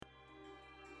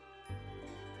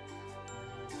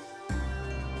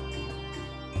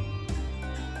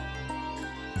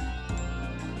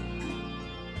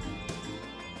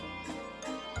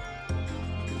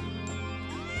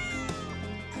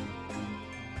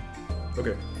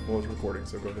Okay, well, it's recording,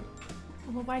 so go ahead.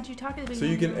 Well, why'd you talk at the So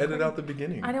beginning? you can edit out the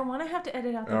beginning. I don't want to have to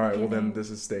edit out the All right, beginning. well then this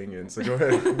is staying in, so go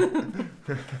ahead.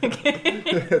 Okay.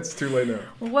 It's too late now.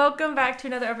 Welcome back to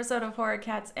another episode of Horror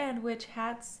Cats and Witch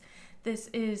Hats. This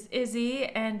is Izzy,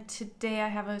 and today I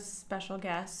have a special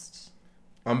guest.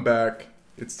 I'm back.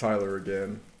 It's Tyler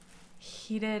again.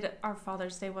 He did our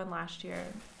Father's Day one last year.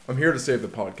 I'm here to save the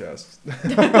podcast.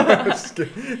 Just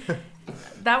kidding.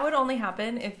 That would only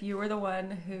happen if you were the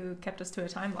one who kept us to a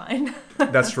timeline.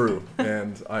 That's true,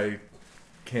 and I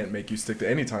can't make you stick to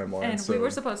any timeline. And so. we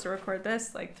were supposed to record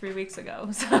this like 3 weeks ago,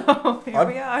 so here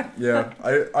we are. Yeah,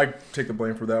 I take the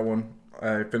blame for that one.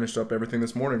 I finished up everything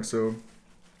this morning, so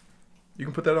you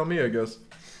can put that on me, I guess.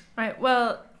 All right,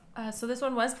 well, so this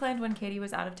one was planned when Katie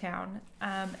was out of town,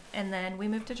 and then we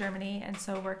moved to Germany, and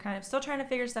so we're kind of still trying to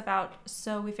figure stuff out,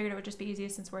 so we figured it would just be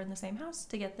easiest since we're in the same house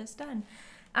to get this done.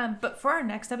 But for our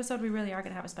next episode, we really are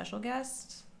going to have a special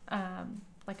guest,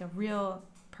 like a real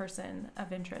person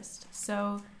of interest.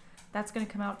 So that's going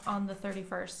to come out on the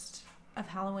 31st of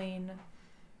Halloween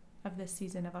of this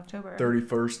season of October.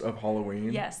 31st of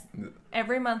Halloween? Yes.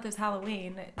 Every month is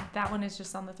Halloween. That one is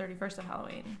just on the 31st of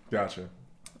Halloween. Gotcha.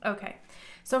 Okay.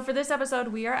 So for this episode,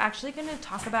 we are actually going to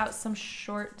talk about some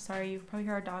short... Sorry, you probably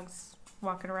hear our dogs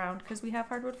walking around because we have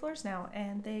hardwood floors now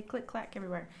and they click-clack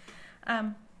everywhere.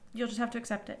 You'll just have to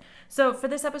accept it. So for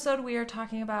this episode, we are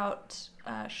talking about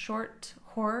short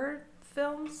horror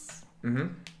films. Mm-hmm.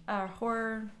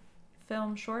 Horror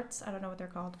film shorts. I don't know what they're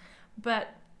called.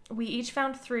 But we each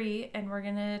found 3, and we're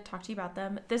going to talk to you about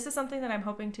them. This is something that I'm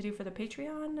hoping to do for the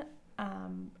Patreon,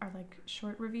 are like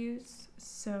short reviews.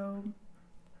 So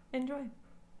enjoy.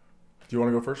 Do you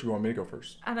want to go first or do you want me to go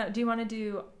first? I don't. Do you want to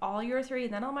do all your 3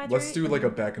 and then all my 3? Let's do like a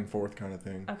back and forth kind of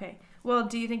thing. Okay. Well,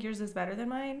 do you think yours is better than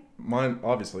mine? Mine,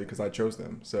 obviously, because I chose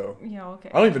them. So Yeah,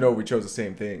 okay. I don't even know if we chose the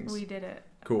same things. We did it.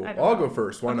 Cool. I don't I'll know. go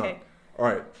first. Why Okay. not? All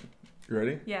right. You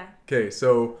ready? Yeah. Okay.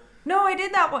 So, No, I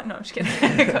did that one. No, I'm just kidding.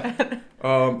 Go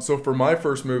ahead. so for my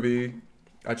first movie,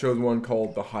 I chose one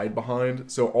called The Hide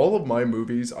Behind. So all of my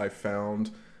movies I found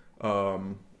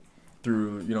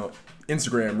through,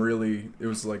 Instagram. Really, it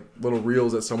was like little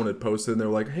reels that someone had posted, and they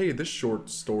were like, "Hey, this short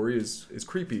story is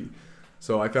creepy."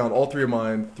 So I found all 3 of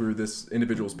mine through this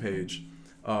individual's page.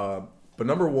 But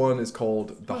number 1 is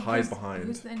called The Hide Behind.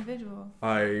 Who's the individual?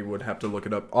 I would have to look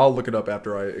it up. I'll look it up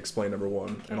after I explain number 1,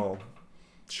 Okay. and I'll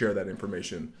share that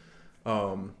information.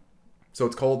 So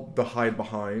it's called The Hide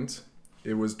Behind.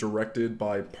 It was directed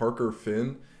by Parker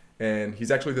Finn, and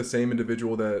he's actually the same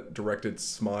individual that directed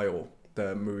Smile,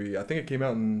 that movie. I think it came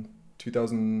out in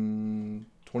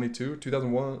 2022,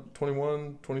 2001,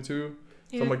 21, 22,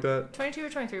 something like that. 22 or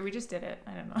 23. We just did it.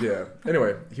 I don't know. Yeah.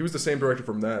 Anyway, he was the same director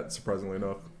from that, surprisingly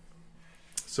enough.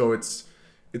 So it's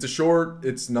a short.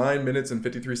 It's 9 minutes and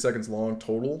 53 seconds long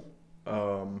total.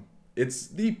 It's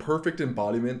the perfect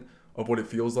embodiment of what it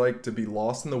feels like to be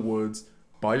lost in the woods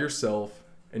by yourself,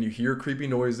 and you hear creepy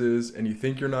noises, and you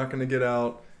think you're not going to get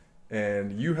out,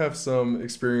 and you have some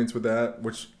experience with that,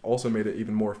 which also made it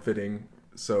even more fitting.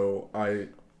 So I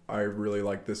really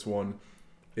like this one.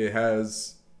 It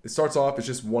starts off, it's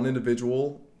just one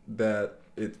individual that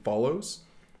it follows.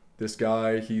 This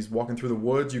guy, he's walking through the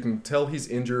woods. You can tell he's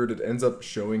injured. It ends up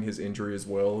showing his injury as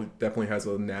well. He definitely has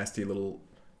a nasty little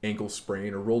ankle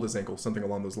sprain, or rolled his ankle, something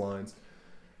along those lines.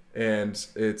 And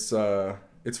it's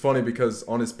funny because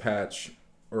on his patch,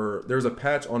 or there's a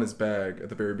patch on his bag at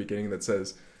the very beginning that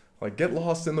says, like, "Get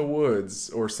lost in the woods,"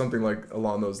 or something like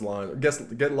along those lines.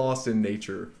 Get lost in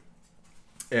nature.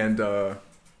 And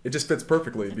it just fits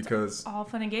perfectly because All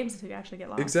fun and games until you actually get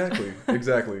lost.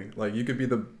 Exactly. Like, you could be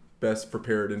the best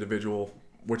prepared individual,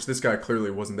 which this guy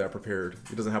clearly wasn't that prepared.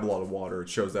 He doesn't have a lot of water. It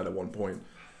shows that at one point.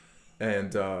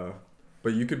 And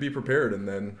but you could be prepared, and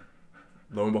then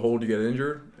lo and behold, you get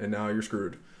injured, and now you're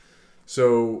screwed.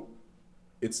 So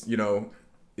it's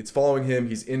following him.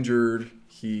 He's injured.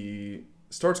 He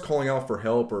starts calling out for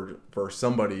help, or for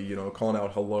somebody, calling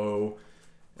out hello.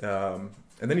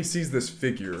 And then he sees this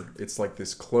figure. It's like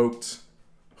this cloaked,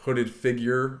 hooded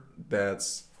figure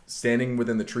that's standing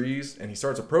within the trees, and he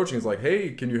starts approaching. He's like,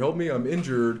 "Hey, can you help me? I'm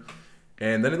injured."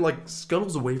 And then it like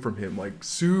scuttles away from him, like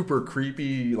super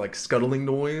creepy, like scuttling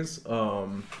noise.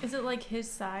 Is it like his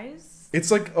size? It's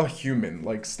like a human,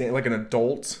 like an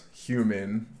adult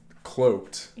human,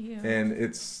 cloaked. Ew. And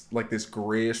it's like this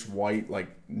grayish white, like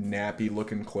nappy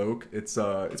looking cloak. It's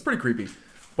pretty creepy,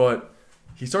 but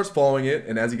he starts following it,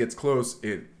 and as he gets close,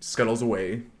 it scuttles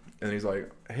away, and he's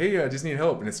like, "Hey, I just need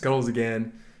help," and it scuttles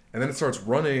again, and then it starts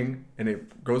running, and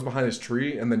it goes behind his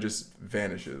tree, and then just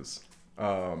vanishes.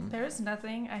 There is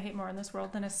nothing I hate more in this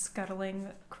world than a scuttling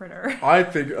critter. I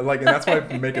think like, and that's why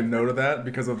I make a note of that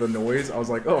because of the noise. I was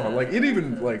like, oh, like it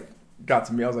even like got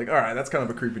to me. I was like, all right, that's kind of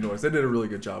a creepy noise. They did a really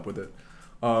good job with it.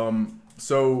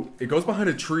 So it goes behind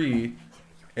a tree,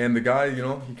 and the guy, you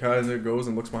know, he kind of goes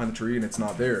and looks behind the tree, and it's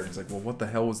not there. He's like, well, what the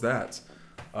hell was that?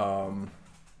 And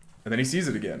then he sees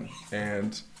it again,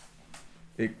 and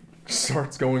it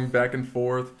starts going back and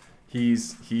forth. He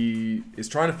is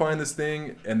trying to find this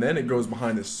thing, and then it goes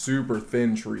behind this super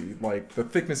thin tree, like the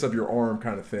thickness of your arm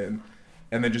kind of thin,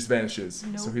 and then just vanishes.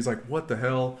 Nope. So he's like, what the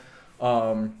hell?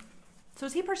 So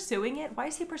is he pursuing it? Why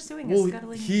is he pursuing a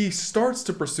scuttling? He starts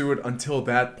to pursue it until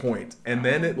that point, and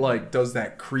then it like does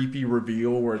that creepy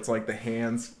reveal where it's like the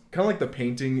hands, kind of like the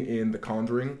painting in The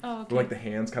Conjuring, Oh, okay. where like the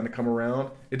hands kind of come around.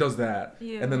 It does that,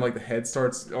 Ew. and then like the head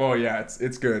starts. Oh yeah,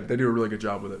 it's good. They do a really good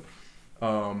job with it.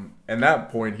 And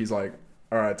that point, he's like,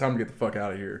 all right, time to get the fuck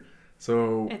out of here.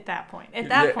 So At that point,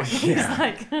 he's yeah.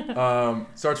 like,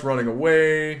 Starts running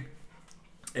away,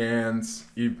 and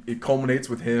it culminates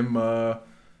with him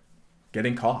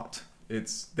getting caught. They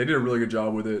did a really good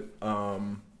job with it.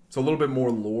 So a little bit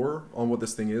more lore on what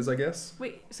this thing is, I guess.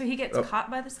 wait, so he gets caught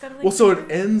by the scuttling Well, so critter?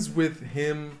 it ends with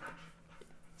him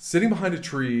sitting behind a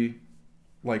tree,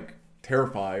 like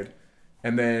terrified,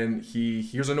 and then he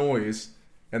hears a noise,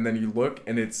 and then you look,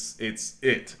 and it's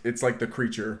like the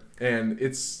creature, and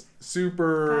it's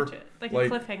super Gotcha. Like a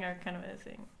cliffhanger kind of a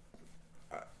thing.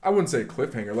 I wouldn't say a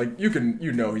cliffhanger. Like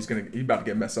he's about to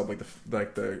get messed up.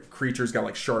 Like the creature's got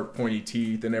like sharp, pointy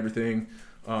teeth and everything,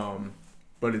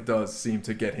 but it does seem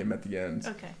to get him at the end.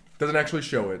 Okay. Doesn't actually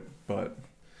show it, but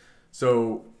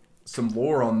so some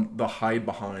lore on the hide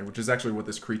behind, which is actually what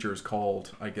this creature is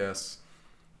called, I guess.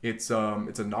 It's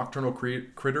a nocturnal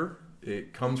critter.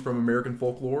 It comes from American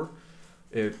folklore.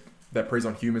 That preys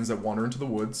on humans that wander into the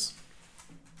woods.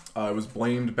 It was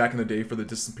blamed back in the day for the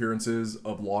disappearances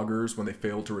of loggers when they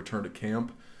failed to return to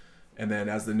camp. And then,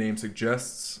 as the name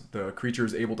suggests, the creature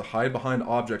is able to hide behind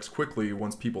objects quickly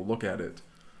once people look at it.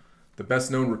 The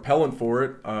best known repellent for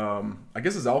it, I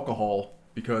guess, is alcohol,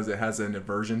 because it has an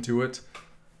aversion to it.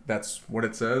 That's what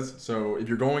it says. So if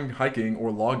you're going hiking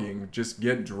or logging, just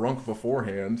get drunk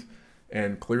beforehand,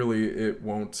 and clearly it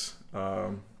won't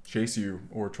chase you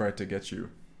or try to get you.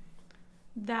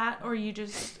 That, or you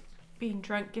just being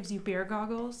drunk gives you beer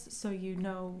goggles, so you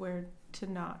know where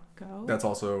to not go. That's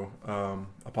also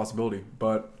a possibility,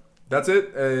 but that's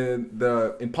it.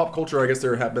 In pop culture, I guess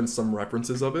there have been some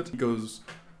references of it. It goes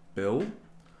Bill.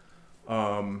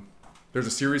 There's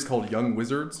a series called Young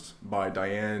Wizards by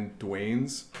Diane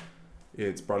Duanes.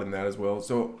 It's brought in that as well.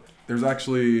 So there's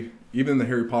actually, even in the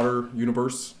Harry Potter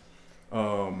universe,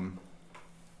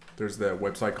 there's that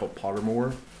website called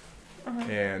Pottermore,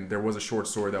 and there was a short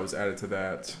story that was added to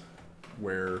that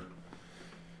where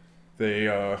they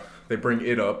bring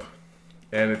it up,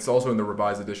 and it's also in the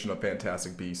revised edition of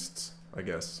Fantastic Beasts, I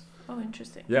guess. Oh,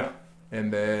 interesting. Yeah,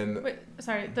 and then Wait,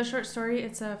 sorry, the short story,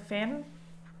 it's a fan?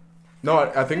 no,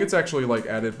 I think it's actually like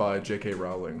added by J.K.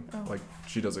 Rowling. Oh. Like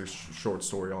she does a short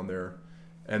story on there,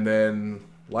 and then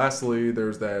lastly,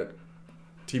 there's that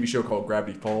TV show called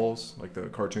Gravity Falls, like the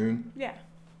cartoon. Yeah.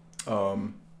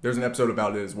 There's an episode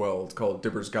about it as well. It's called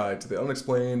Dipper's Guide to the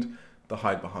Unexplained, The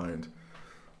Hide Behind.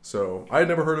 So I had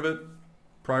never heard of it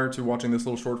prior to watching this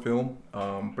little short film,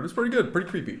 but it's pretty good, pretty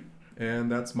creepy,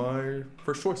 and that's my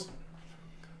first choice.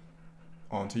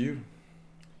 On to you.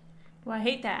 Well, I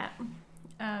hate that.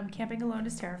 Camping alone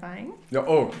is terrifying. No,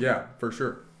 oh yeah, for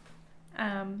sure.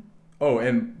 Oh,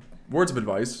 and words of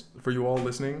advice for you all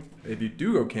listening: if you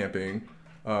do go camping,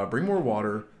 bring more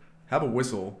water, have a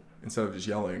whistle instead of just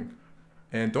yelling,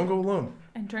 and don't go alone.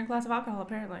 And drink lots of alcohol,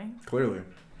 apparently. Clearly.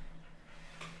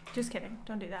 Just kidding.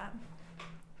 Don't do that.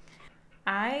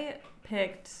 I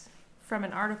picked from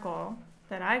an article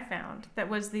that I found that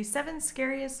was the 7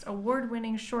 scariest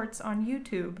award-winning shorts on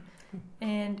YouTube,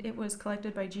 and it was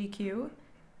collected by GQ,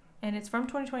 and it's from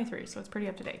 2023, so it's pretty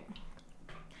up to date.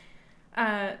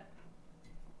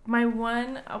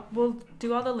 We'll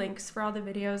do all the links for all the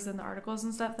videos and the articles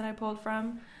and stuff that I pulled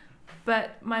from,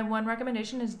 but my one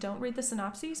recommendation is don't read the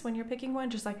synopses when you're picking one.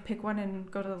 Just like pick one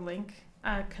and go to the link,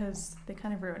 because they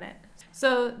kind of ruin it.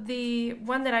 So the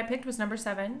one that I picked was number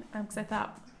 7, because I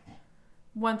thought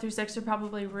 1 through 6 are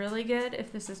probably really good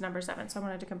if this is number 7, so I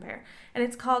wanted to compare. And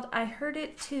it's called I Heard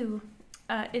It Too.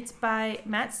 It's by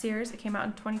Matt Sears. It came out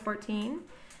in 2014.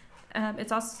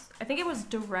 It's also, I think it was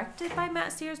directed by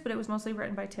Matt Sears, but it was mostly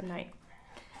written by Tim Knight.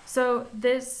 So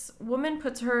this woman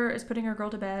is putting her girl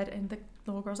to bed, and the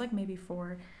little girl's like maybe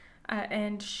 4.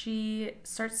 And she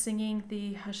starts singing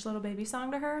the Hush Little Baby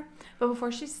song to her. But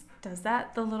before she does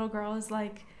that, the little girl is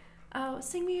like oh,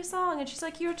 sing me a song. And she's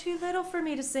like, you're too little for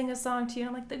me to sing a song to you. And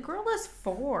I'm like, the girl is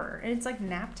 4 and it's like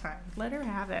nap time. Let her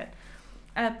have it.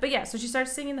 But yeah, so she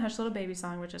starts singing the Hush Little Baby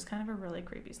song, which is kind of a really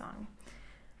creepy song.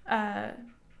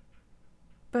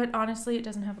 But honestly, it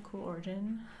doesn't have a cool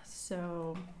origin.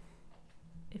 So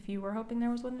if you were hoping there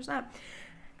was one, there's not.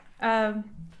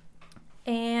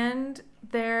 And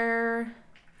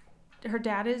her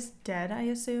dad is dead, I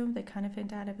assume. They kind of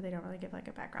hint at it, but they don't really give like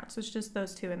a background. So it's just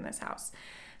those two in this house.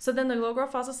 So then the little girl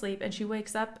falls asleep and she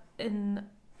wakes up in,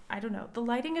 I don't know, the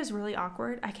lighting is really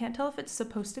awkward. I can't tell if it's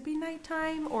supposed to be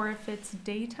nighttime or if it's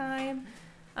daytime.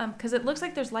 Because it looks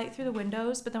like there's light through the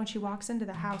windows, but then when she walks into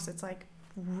the house, it's like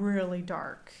really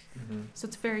dark. Mm-hmm. So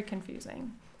it's very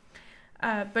confusing.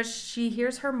 But she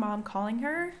hears her mom calling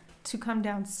her to come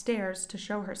downstairs to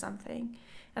show her something.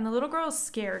 And the little girl is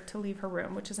scared to leave her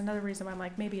room, which is another reason why I'm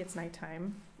like, maybe it's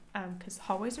nighttime, because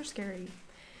hallways are scary.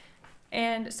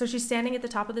 And so she's standing at the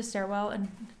top of the stairwell, and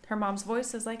her mom's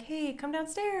voice is like, hey, come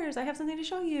downstairs. I have something to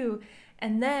show you.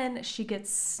 And then she gets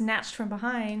snatched from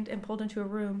behind and pulled into a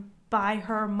room by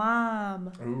her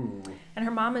mom. Ooh. And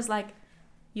her mom is like,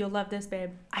 you'll love this,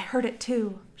 babe. I heard it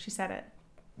too. She said it.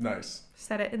 Nice.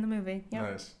 Said it in the movie. Yep.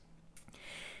 Nice.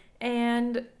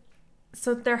 And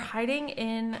so they're hiding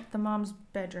in the mom's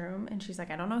bedroom, and she's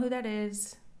like, I don't know who that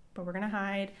is, but we're going to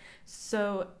hide.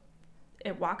 So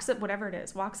it walks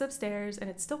upstairs, and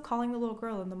it's still calling the little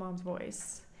girl in the mom's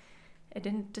voice. It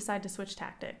didn't decide to switch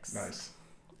tactics. Nice.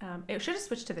 It should have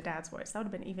switched to the dad's voice. That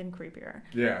would have been even creepier.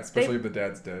 Yeah, especially if the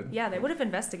dad's dead. Yeah, they would have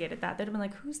investigated that. They'd have been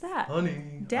like, who's that? Honey,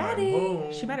 Daddy. I'm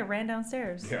home. She might have ran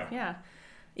downstairs. Yeah.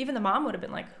 Even the mom would have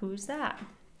been like, who's that?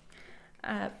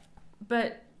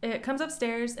 But it comes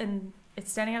upstairs, and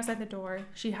it's standing outside the door.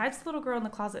 She hides the little girl in the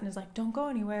closet and is like, don't go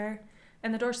anywhere.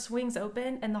 And the door swings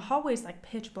open, and the hallway's like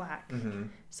pitch black. Mm-hmm.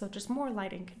 So just more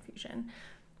lighting confusion.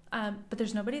 But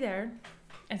there's nobody there.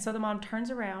 And so the mom turns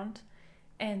around,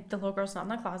 and the little girl's not in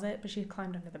the closet, but she had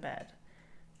climbed under the bed.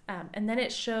 And then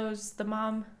it shows the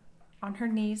mom on her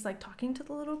knees, like talking to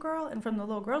the little girl. And from the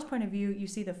little girl's point of view, you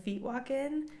see the feet walk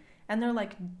in, and they're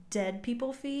like dead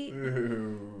people feet.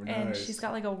 Ooh, nice. And she's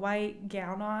got like a white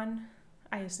gown on.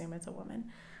 I assume it's a woman.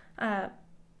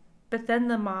 But then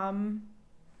the mom,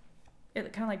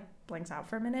 it kind of like blanks out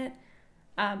for a minute.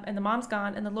 And the mom's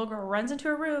gone, and the little girl runs into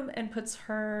her room and puts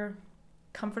her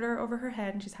comforter over her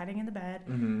head, and she's hiding in the bed.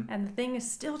 Mm-hmm. And the thing is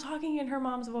still talking in her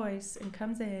mom's voice and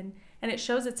comes in, and it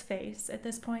shows its face at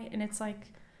this point, and it's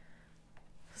like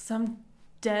some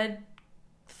dead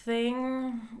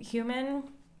thing, human,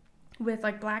 with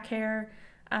like black hair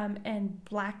and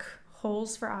black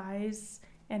holes for eyes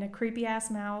and a creepy ass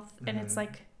mouth. Mm-hmm. And it's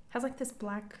like has like this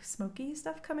black smoky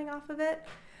stuff coming off of it.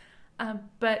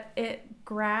 But it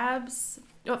grabs,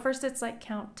 well, at first it's like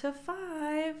count to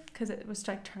 5 because it was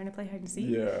like trying to play hide and seek.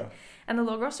 Yeah. And the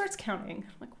little girl starts counting.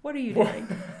 Like, what are you doing?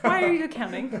 Why are you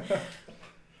counting?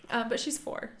 But she's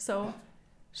 4, so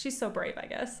she's so brave, I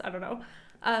guess. I don't know.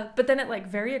 But then it like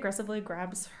very aggressively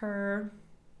grabs her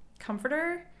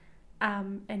comforter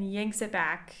and yanks it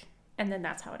back. And then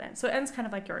that's how it ends. So it ends kind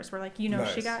of like yours, where like, you know,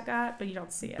 nice. She got, but you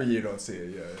don't see it. But you don't see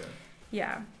it,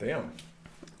 yeah. Damn.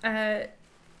 Let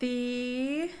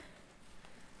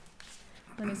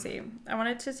me see. I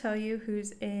wanted to tell you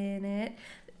who's in it.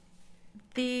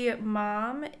 The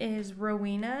mom is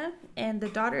Rowena, and the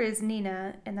daughter is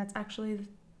Nina, and that's actually,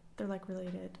 they're like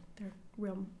related. They're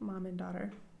real mom and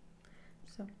daughter.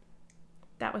 So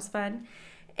that was fun.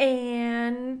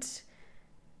 And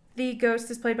the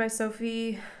ghost is played by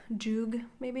Sophie Jug,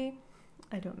 maybe?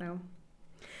 I don't know.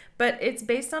 But it's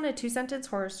based on a 2-sentence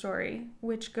horror story,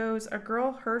 which goes, a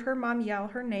girl heard her mom yell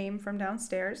her name from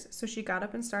downstairs, so she got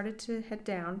up and started to head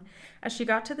down. As she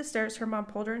got to the stairs, her mom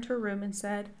pulled her into her room and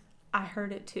said, I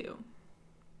heard it too.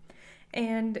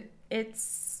 And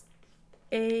it's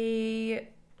this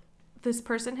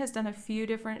person has done a few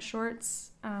different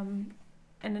shorts, and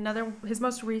his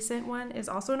most recent one is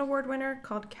also an award winner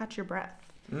called Catch Your Breath.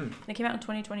 And it came out in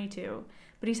 2022,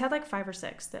 but he's had like 5 or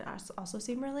 6 that also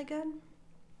seem really good.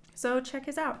 So check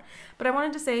his out. But I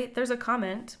wanted to say there's a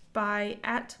comment by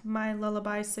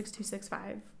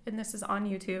 @mylullaby6265, and this is on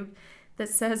YouTube, that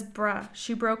says, bruh,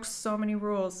 she broke so many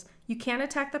rules. You can't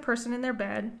attack the person in their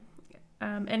bed.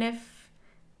 And if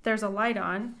there's a light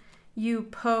on,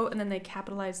 you and then they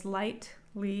capitalize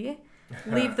lightly,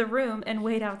 leave the room and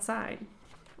wait outside.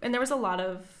 And there was a lot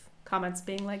of comments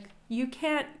being like, you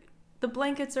can't, the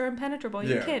blankets are impenetrable.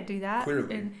 You can't do that.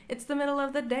 Clearly. And it's the middle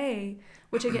of the day,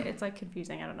 which again, it's like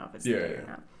confusing. I don't know if it's the day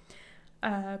or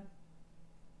not.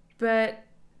 But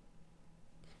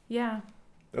yeah.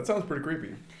 That sounds pretty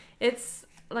creepy. It's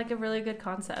like a really good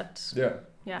concept. Yeah.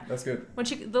 Yeah. That's good. When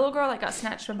the little girl got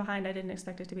snatched from behind, I didn't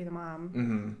expect it to be the mom.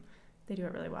 Mm-hmm. They do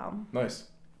it really well. Nice.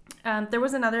 There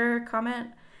was another comment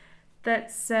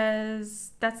that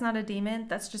says, "That's not a demon.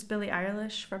 That's just Billie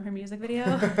Eilish from her music video."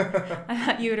 I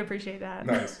thought you would appreciate that.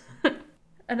 Nice.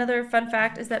 Another fun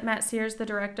fact is that Matt Sears, the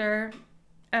director,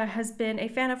 has been a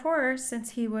fan of horror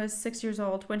since he was 6 years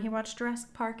old when he watched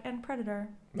Jurassic Park and Predator.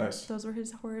 Nice. Those were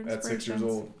his horror At inspirations. 6 years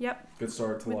old. Yep. Good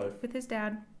start to life. With his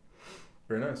dad.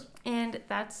 Very nice. And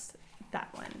that's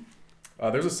that one.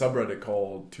 There's a subreddit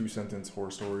called 2-Sentence Horror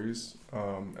Stories,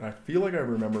 and I feel like I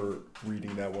remember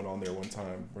reading that one on there one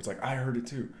time, where it's like, I heard it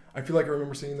too. I feel like I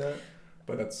remember seeing that,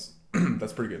 but that's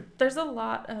that's pretty good. There's a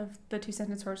lot of the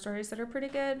 2-Sentence Horror Stories that are pretty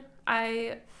good.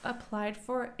 I applied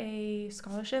for a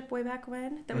scholarship way back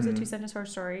when that was a 2-sentence horror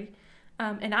story,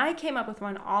 and I came up with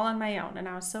one all on my own, and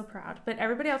I was so proud. But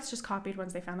everybody else just copied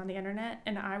ones they found on the internet,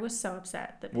 and I was so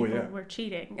upset that people were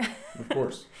cheating. Of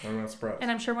course. I'm not surprised. And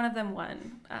I'm sure one of them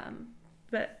won.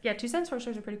 But yeah, 2-Sentence Horror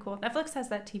Stories are pretty cool. Netflix has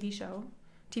that TV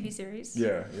series.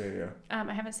 Yeah.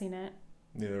 I haven't seen it.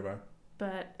 Neither have I.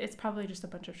 But it's probably just a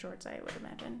bunch of shorts, I would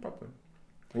imagine. Probably.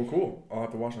 Well, cool. I'll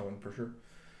have to watch that one for sure.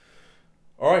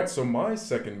 All right, so my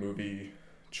second movie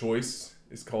choice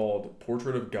is called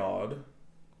Portrait of God,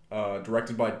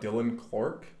 directed by Dylan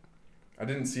Clark. I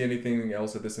didn't see anything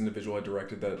else that this individual had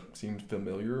directed that seemed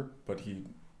familiar, but he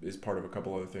is part of a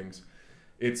couple other things.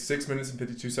 It's 6 minutes and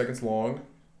 52 seconds long.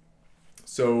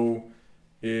 So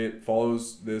it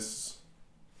follows this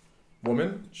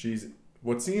woman. She's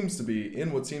what seems to be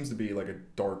like a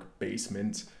dark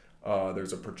basement.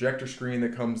 There's a projector screen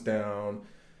that comes down.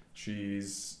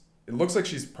 It looks like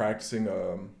she's practicing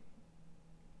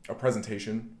a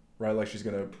presentation, right? Like she's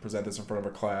gonna present this in front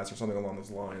of a class or something along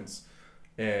those lines.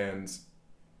 And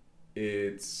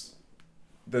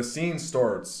the scene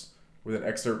starts with an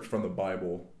excerpt from the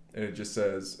Bible, and it just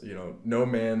says, no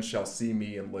man shall see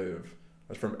me and live.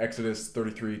 That's from Exodus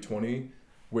 33:20,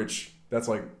 which that's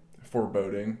like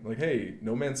foreboding. Like, hey,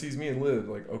 no man sees me and live.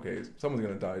 Like, okay, someone's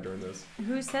gonna die during this.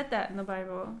 Who said that in the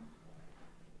Bible?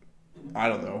 I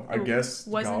don't know. I guess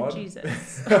wasn't God.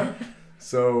 Jesus.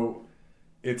 So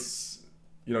it's,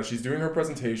 she's doing her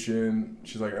presentation.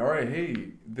 She's like, all right,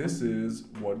 hey, this is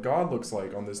what God looks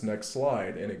like on this next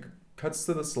slide. And it cuts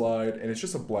to the slide, and it's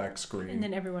just a black screen. And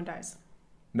then everyone dies.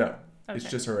 No, It's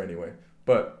just her anyway.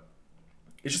 But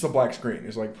it's just a black screen.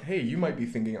 It's like, hey, you might be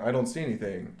thinking, I don't see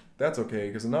anything. That's okay,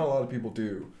 because not a lot of people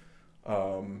do.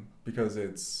 Because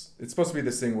it's supposed to be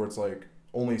this thing where it's like,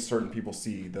 only certain people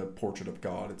see the portrait of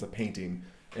God. It's a painting,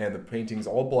 and the painting's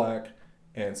all black,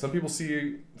 and some people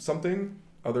see something,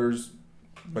 others,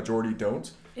 majority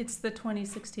don't. It's the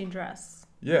 2016 dress.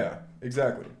 Yeah,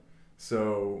 exactly.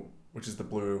 So, which is the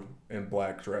blue and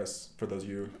black dress for those of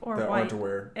you that aren't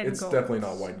aware. It's gold. Definitely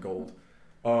not white and gold.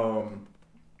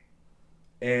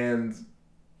 And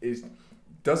it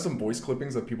does some voice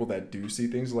clippings of people that do see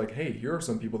things, like, hey, here are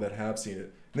some people that have seen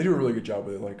it. And they do a really good job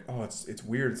with it. Like, oh, it's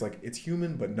weird. It's like, it's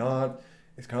human, but not.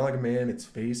 It's kind of like a man. Its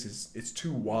face it's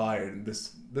too wide. And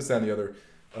this, that, and the other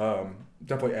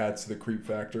definitely adds to the creep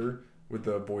factor with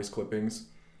the voice clippings.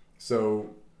 So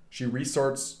she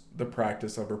restarts the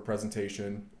practice of her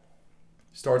presentation,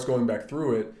 starts going back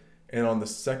through it, and on the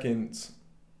second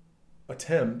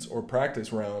attempt or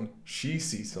practice round, she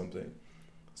sees something.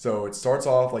 So it starts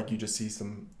off like you just see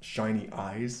some shiny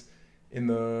eyes in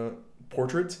the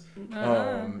portrait.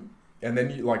 And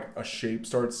then a shape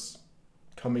starts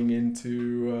coming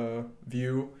into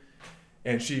view,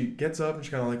 and she gets up and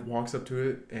she kind of walks up to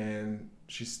it, and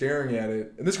she's staring at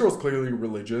it. And this girl's clearly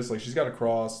religious. Like, she's got a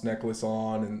cross necklace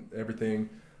on and everything.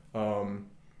 But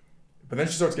then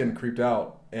she starts getting creeped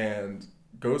out and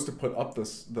goes to put up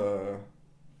the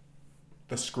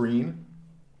screen,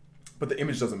 but the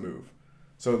image doesn't move.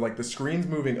 So the screen's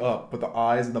moving up, but the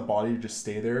eyes and the body just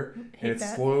stay there, and it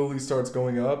slowly starts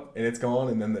going up, and it's gone,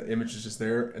 and then the image is just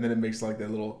there, and then it makes that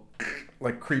little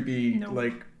creepy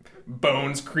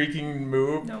bones creaking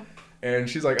move. Nope. And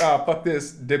she's like, fuck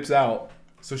this, dips out.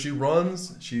 So she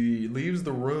runs, she leaves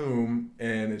the room,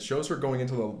 and it shows her going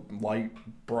into the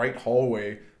bright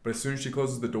hallway, but as soon as she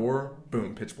closes the door,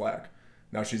 boom, pitch black.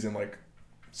 Now she's in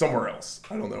somewhere else.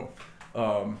 I don't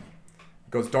know.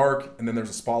 Goes dark, and then there's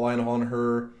a spotlight on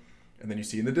her, and then you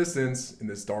see in the distance, in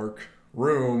this dark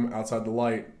room outside the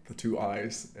light, the two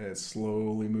eyes, and it's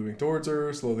slowly moving towards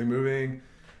her, slowly moving,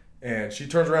 and she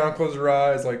turns around, closes her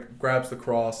eyes, grabs the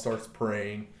cross, starts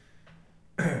praying,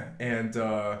 and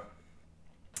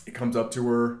it comes up to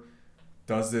her,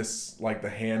 does this, the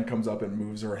hand comes up and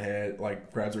moves her head,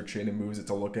 grabs her chin and moves it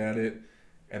to look at it,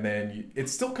 and then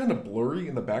it's still kind of blurry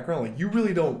in the background, you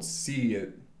really don't see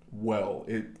it well.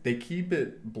 They keep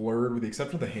it blurred with the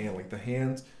exception of the hand. Like the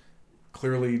hand's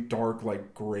clearly dark,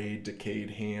 like gray,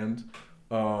 decayed hand.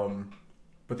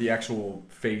 But the actual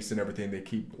face and everything they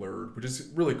keep blurred, which is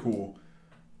really cool.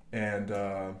 And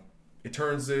it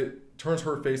turns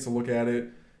her face to look at it,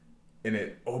 and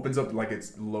it opens up like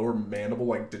its lower mandible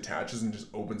like detaches and just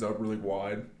opens up really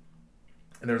wide.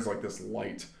 And there's like this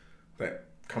light that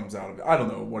comes out of it. I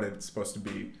don't know what it's supposed to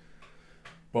be,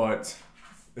 but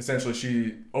essentially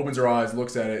she opens her eyes,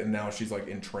 looks at it, and now she's like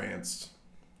entranced.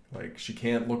 Like she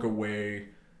can't look away,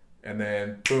 and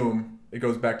then boom, it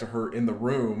goes back to her in the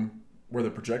room where the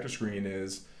projector screen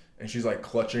is, and she's like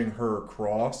clutching her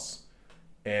cross,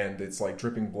 and it's like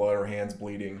dripping blood, her hand's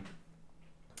bleeding.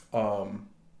 And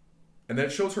then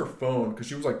it shows her phone because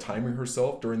she was like timing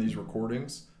herself during these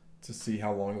recordings to see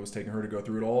how long it was taking her to go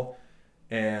through it all,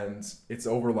 and it's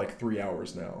over like 3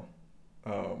 hours now.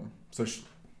 So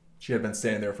she had been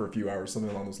standing there for a few hours,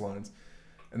 something along those lines,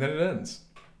 and then it ends.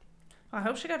 I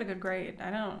hope she got a good grade.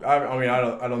 I don't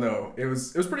know. It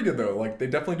was pretty good though. Like they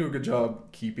definitely do a good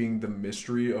job keeping the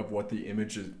mystery of what the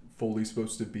image is fully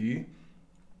supposed to be,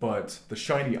 but the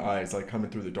shiny eyes like coming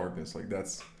through the darkness, like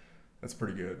that's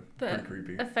pretty good. Pretty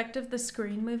creepy. The effect of the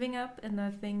screen moving up and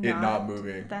the thing not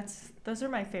moving. Those are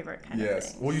my favorite kind of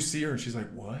things. Well, you see her and she's like,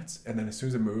 "What?" And then as soon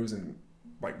as it moves and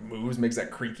makes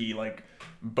that creaky like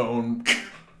bone.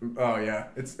 Oh yeah,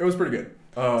 it was pretty good.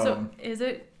 So is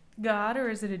it God or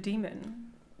is it a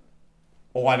demon?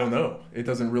 Oh, I don't know. It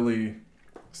doesn't really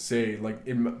say. Like,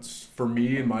 for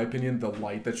me, in my opinion, the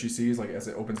light that she sees, like as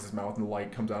it opens its mouth and the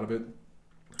light comes out of it,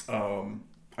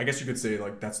 I guess you could say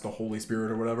like that's the Holy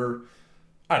Spirit or whatever.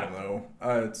 I don't know.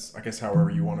 It's I guess however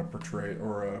you want to portray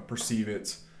or perceive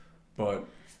it, but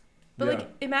yeah. Like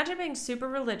imagine being super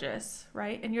religious,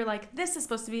 right? And you're like, this is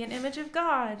supposed to be an image of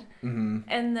God,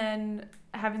 and then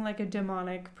having like a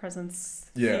demonic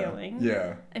presence feeling,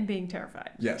 and being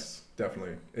terrified. Yes,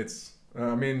 definitely. It's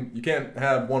I mean you can't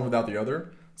have one without the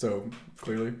other, so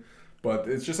clearly, but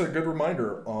it's just a good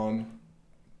reminder on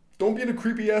don't be in a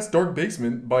creepy ass dark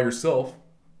basement by yourself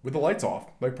with the lights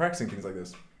off, like practicing things like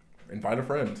this. Invite a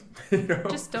friend. You know?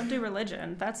 Just don't do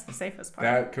religion. That's the safest part.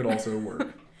 That could also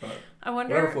work. But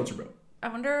whatever floats your boat. I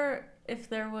wonder if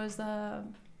there was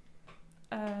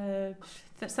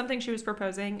something she was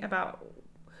proposing about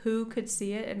who could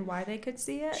see it and why they could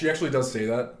see it. She actually does say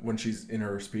that when she's in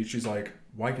her speech. She's like,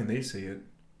 why can they see it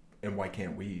and why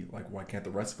can't we? Like, why can't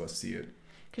the rest of us see it?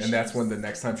 And that's when the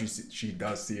next time she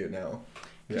does see it now.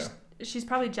 Yeah. She's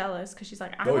probably jealous because she's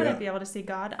like, I wouldn't be able to see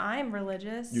God. I'm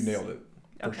religious. You nailed it.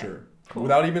 For sure. Cool.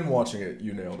 Without even watching it,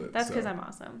 you nailed it. That's because I'm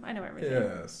awesome. I know everything.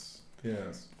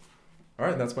 Yes. All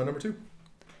right, that's my number 2.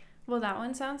 Well, that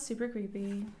one sounds super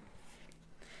creepy.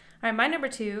 All right, my number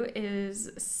 2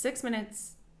 is 6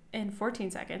 minutes and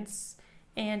 14 seconds.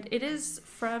 And it is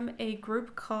from a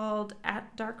group called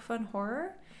At Dark Fun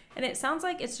Horror. And it sounds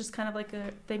like it's just kind of like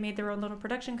they made their own little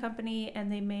production company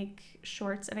and they make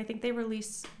shorts. And I think they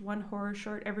release one horror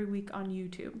short every week on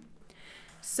YouTube.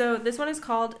 So this one is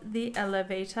called The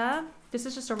Elevator. This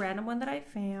is just a random one that I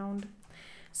found.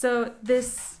 So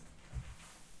this...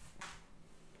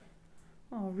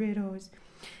 Oh, riddles.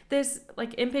 This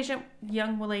like impatient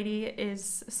young lady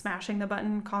is smashing the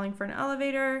button, calling for an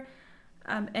elevator.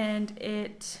 And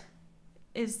it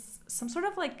is some sort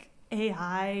of like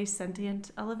AI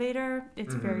sentient elevator.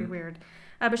 It's very weird.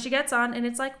 But she gets on and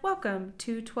it's like, welcome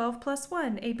to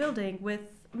 12+1, a building with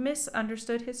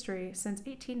misunderstood history since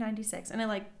 1896. And it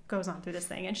like goes on through this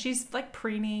thing. And she's like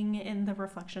preening in the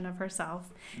reflection of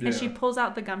herself. Yeah. And she pulls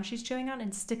out the gum she's chewing on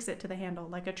and sticks it to the handle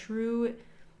like a true...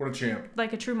 What a champ.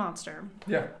 Like a true monster.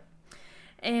 Yeah.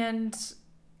 And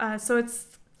so it's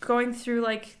going through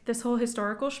like this whole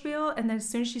historical spiel. And then as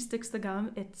soon as she sticks the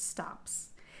gum, it stops.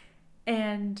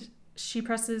 And she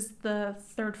presses the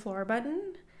 3rd floor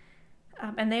button.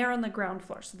 And they are on the ground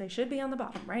floor. So they should be on the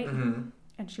bottom, right? Mm-hmm.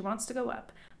 And she wants to go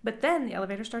up. But then the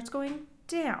elevator starts going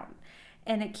down.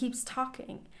 And it keeps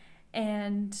talking.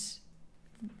 And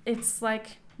it's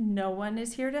like, no one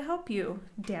is here to help you.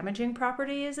 Damaging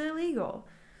property is illegal.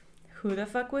 Who the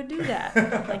fuck would do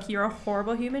that? Like, you're a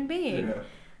horrible human being.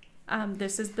 Yeah.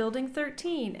 This is building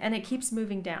 13. And it keeps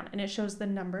moving down. And it shows the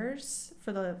numbers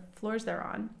for the floors they're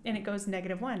on. And it goes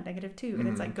 -1, -2. And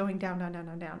it's like going down, down, down,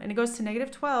 down, down. And it goes to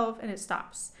 -12 and it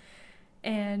stops.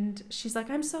 And she's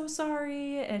like, I'm so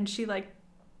sorry. And she like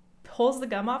pulls the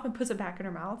gum off and puts it back in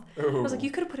her mouth. Ooh. I was like, you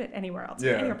could have put it anywhere else.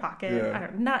 In your pocket. Yeah. I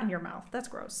don't know, not in your mouth. That's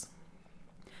gross.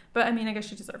 But I mean, I guess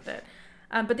she deserved it.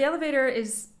 But the elevator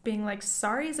is being like,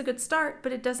 sorry is a good start,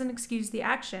 but it doesn't excuse the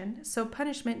action. So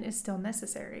punishment is still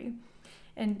necessary.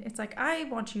 And it's like, I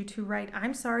want you to write,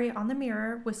 "I'm sorry" on the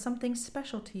mirror with something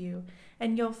special to you.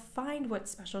 And you'll find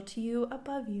what's special to you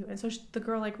above you. And so the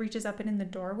girl like reaches up, and in the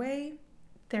doorway,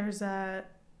 there's an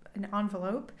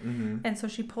envelope. Mm-hmm. And so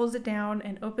she pulls it down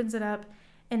and opens it up.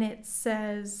 And it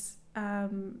says,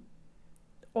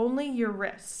 "Only your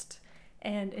wrist."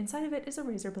 And inside of it is a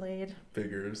razor blade.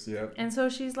 Figures, yep. And so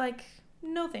she's like,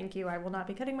 "No, thank you. I will not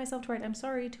be cutting myself to write 'I'm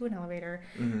sorry' to an elevator."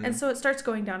 Mm-hmm. And so it starts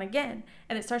going down again.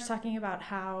 And it starts talking about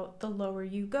how the lower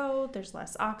you go, there's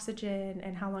less oxygen,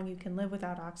 and how long you can live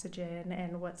without oxygen,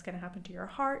 and what's going to happen to your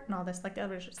heart, and all this. Like, the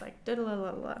elevator's just like,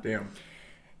 da-da-la-la-la. Damn.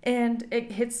 And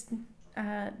it hits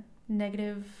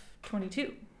negative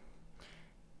 22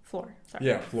 floor. Sorry.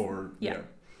 Yeah, floor. Yeah.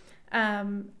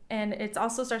 And it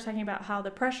also starts talking about how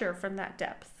the pressure from that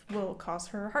depth will cause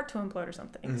her heart to implode or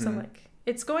something. Mm-hmm. So, like,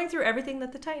 it's going through everything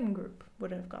that the Titan group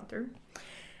would have gone through.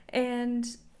 And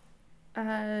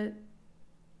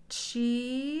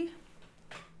sorry,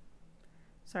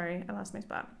 I lost my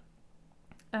spot.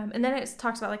 And then it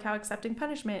talks about, like, how accepting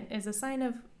punishment is a sign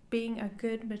of being a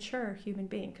good, mature human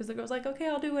being. Because the girl's like, "Okay,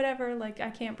 I'll do whatever. Like, I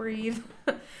can't breathe."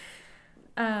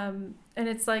 And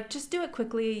it's like, just do it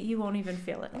quickly. You won't even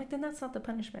feel it. Like, then that's not the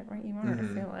punishment, right? You want her to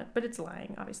feel it. But it's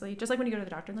lying, obviously. Just like when you go to the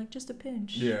doctor, like, "Just a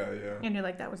pinch." Yeah, yeah. And you're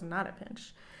like, "That was not a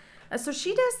pinch." So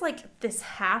she does, like, this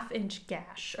 1/2-inch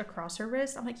gash across her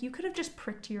wrist. I'm like, you could have just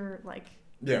pricked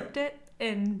pricked it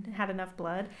and had enough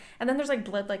blood. And then there's, like,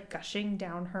 blood, like, gushing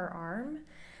down her arm.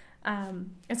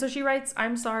 And so she writes,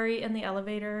 "I'm sorry" in the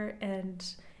elevator, and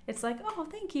it's like, "Oh,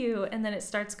 thank you." And then it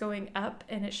starts going up,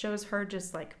 and it shows her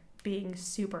just, like, being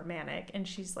super manic, and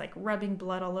she's, like, rubbing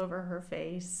blood all over her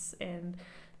face and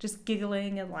just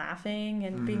giggling and laughing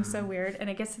and being so weird.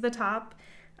 And it gets to the top.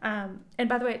 And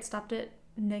by the way, it stopped at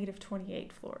negative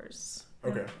 28 floors.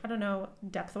 Okay. I don't know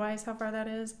depth-wise how far that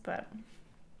is, but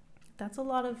that's a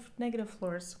lot of negative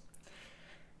floors.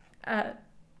 And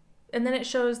then it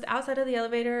shows the outside of the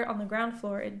elevator on the ground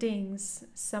floor. It dings.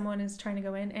 Someone is trying to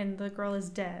go in, and the girl is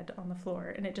dead on the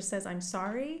floor. And it just says, "I'm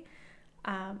sorry,"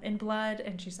 in blood,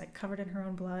 and she's, like, covered in her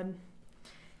own blood.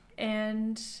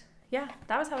 And yeah,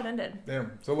 that was how it ended.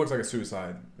 Damn. So it looks like a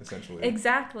suicide, essentially.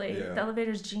 Exactly. Yeah. The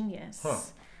elevator's genius. Huh.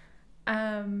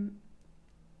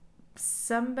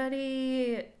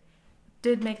 Somebody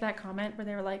did make that comment where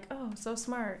they were like, "Oh, so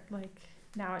smart. Like,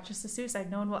 now it's just a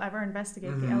suicide. No one will ever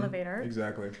investigate the elevator."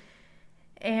 Exactly.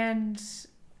 And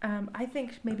I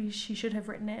think maybe she should have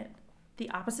written it the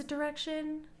opposite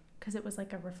direction, because it was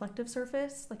like a reflective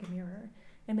surface, like a mirror.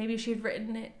 And maybe if she had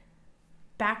written it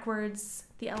backwards,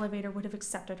 the elevator would have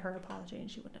accepted her apology and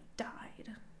she wouldn't have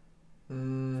died.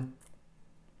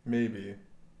 Maybe.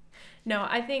 No,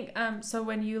 I think, so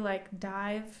when you, like,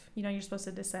 dive, you know, you're supposed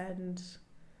to descend.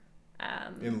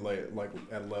 At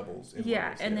levels.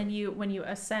 And then when you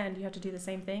ascend, you have to do the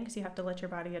same thing, because you have to let your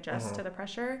body adjust to the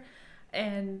pressure.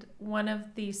 And one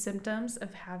of the symptoms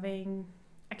of having,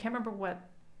 I can't remember what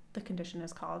the condition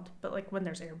is called, but, like, when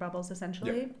there's air bubbles,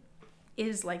 essentially,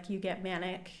 is, like, you get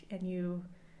manic and you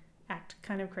act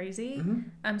kind of crazy.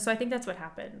 So I think that's what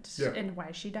happened and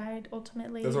why she died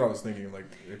ultimately. That's what I was thinking, like,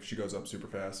 if she goes up super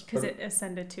fast. Because it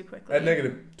ascended too quickly. At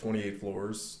negative 28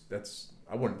 floors,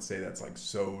 I wouldn't say that's, like,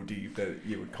 so deep that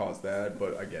it would cause that,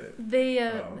 but I get it.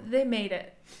 They made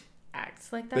it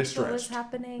act like that's what was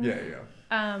happening. Yeah.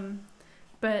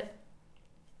 But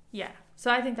yeah,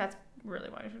 so I think that's really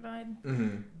why she died.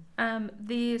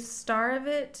 The star of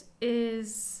it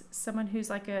is someone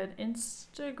who's, like, an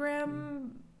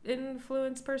Instagram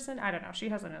influence person. I don't know. She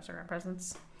has an Instagram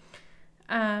presence.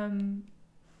 And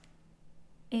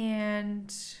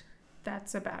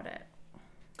that's about it.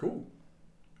 Cool.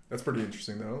 That's pretty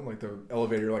interesting, though. Like, the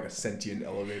elevator, like a sentient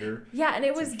elevator. Yeah, and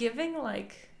it was giving,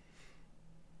 like,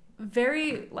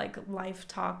 very, like, life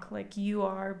talk. Like, you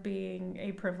are being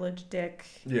a privileged dick.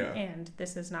 Yeah. And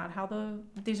this is not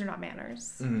these are not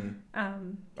manners. I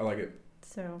like it.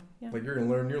 So, yeah. Like, you're going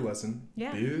to learn your lesson.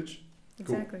 Yeah. Bitch.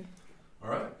 Exactly. Cool.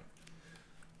 All right.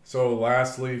 So,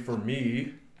 lastly, for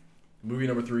me, movie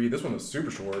number 3. This one is super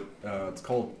short. It's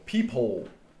called Peephole.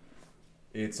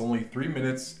 It's only 3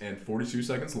 minutes and 42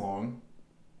 seconds long.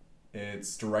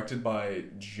 It's directed by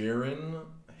Jaron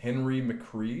Henry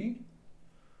McCree.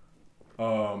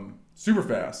 Super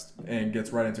fast and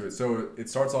gets right into it. So it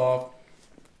starts off,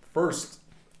 first,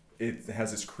 it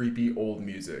has this creepy old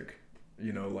music,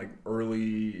 you know, like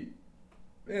early,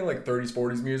 like 30s,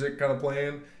 40s music kind of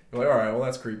playing. You're like, all right, well,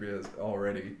 that's creepy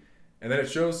already. And then it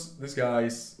shows this guy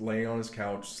laying on his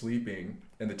couch sleeping,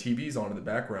 and the TV's on in the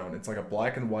background. It's like a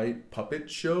black and white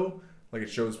puppet show. Like, it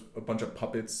shows a bunch of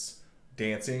puppets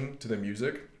dancing to the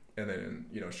music, and then,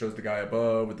 you know, shows the guy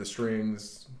above with the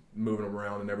strings, moving them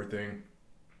around and everything.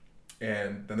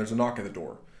 And then there's a knock at the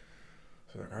door.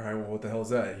 So like, all right, well, what the hell is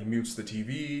that? He mutes the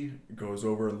TV, goes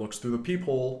over and looks through the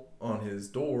peephole on his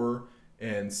door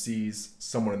and sees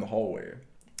someone in the hallway.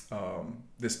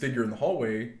 This figure in the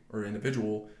hallway, or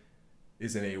individual,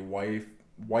 is in a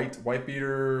white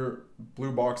beater,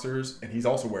 blue boxers, and he's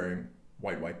also wearing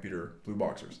white beater, blue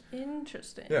boxers.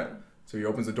 Interesting. Yeah. So he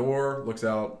opens the door, looks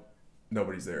out,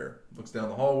 nobody's there. Looks down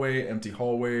the hallway, empty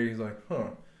hallway. He's like,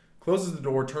 huh. Closes the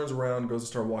door, turns around, goes to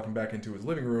start walking back into his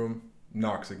living room,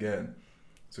 knocks again.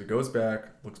 So he goes back,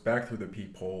 looks back through the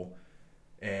peephole,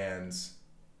 and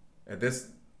at this,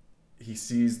 he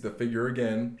sees the figure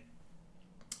again.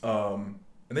 And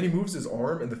then he moves his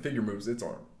arm, and the figure moves its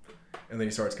arm. And then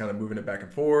he starts kind of moving it back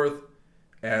and forth,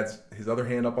 adds his other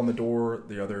hand up on the door.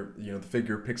 The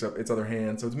figure picks up its other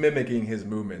hand, so it's mimicking his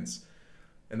movements.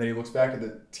 And then he looks back at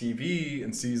the TV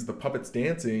and sees the puppets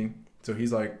dancing. So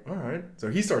he's like, all right. So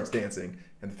he starts dancing,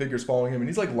 and the figure's following him, and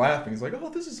he's like laughing. He's like, oh,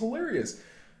 this is hilarious.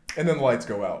 And then the lights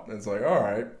go out, and it's like, all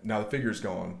right, now the figure's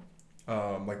gone.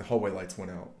 Like the hallway lights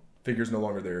went out. Figure's no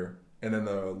longer there. And then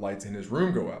the lights in his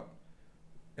room go out.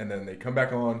 And then they come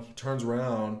back on. He turns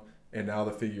around, and now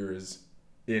the figure is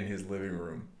in his living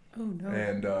room. Oh, no.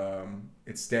 And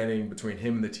it's standing between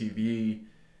him and the TV,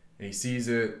 and he sees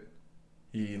it.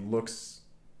 He looks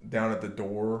down at the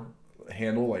door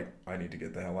handle like, I need to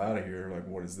get the hell out of here. Like,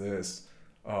 what is this?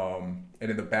 And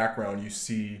in the background, you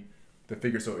see the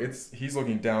figure. So he's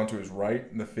looking down to his right,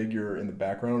 and the figure in the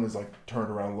background is like turned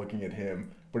around looking at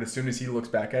him. But as soon as he looks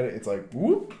back at it, it's like,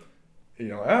 whoop.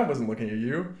 I wasn't looking at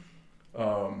you.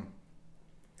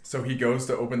 So he goes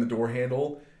to open the door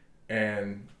handle,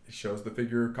 and he shows the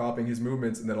figure copying his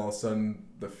movements, and then all of a sudden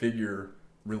the figure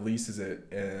releases it,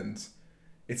 and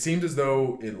it seemed as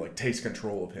though it like takes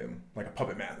control of him, like a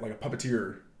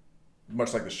puppeteer,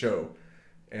 much like the show.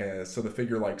 And so the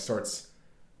figure like starts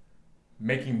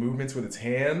making movements with its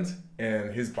hand,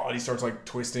 and his body starts like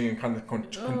twisting and kind of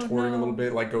contorting a little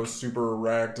bit, like goes super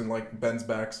erect and like bends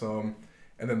back some.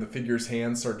 And then the figure's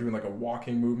hands start doing like a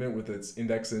walking movement with its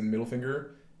index and middle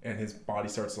finger, and his body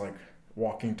starts like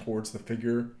walking towards the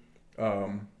figure.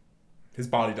 His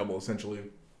body double essentially.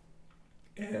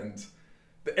 And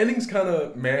the ending's kind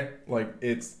of meh. Like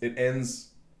it ends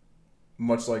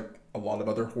much like a lot of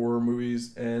other horror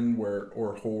movies end,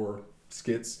 or horror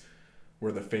skits,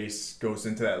 where the face goes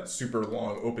into that super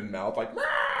long open mouth, like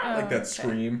that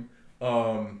scream.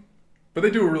 But they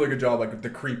do a really good job, like the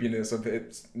creepiness of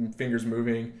its fingers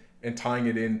moving and tying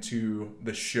it into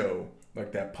the show,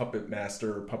 like that puppet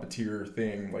master, puppeteer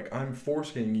thing. Like, I'm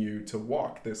forcing you to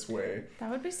walk this way.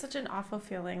 That would be such an awful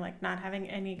feeling, like not having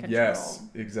any control. Yes,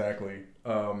 exactly.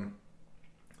 So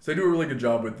they do a really good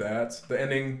job with that. The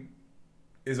ending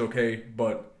is okay,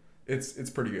 but it's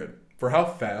pretty good for how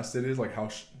fast it is, like how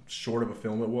short of a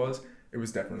film it was. It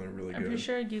was definitely really good. I'm pretty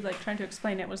sure you like trying to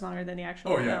explain it was longer than the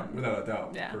actual film. film. Without a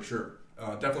doubt. Yeah. For sure.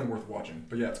 Definitely worth watching.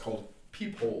 But yeah, it's called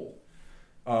Peephole.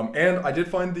 And I did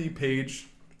find the page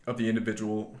of the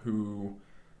individual who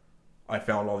I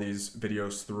found all these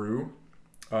videos through.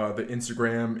 The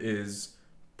Instagram is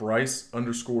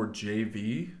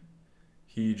Bryce_JV.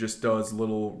 He just does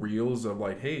little reels of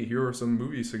like, hey, here are some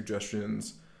movie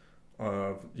suggestions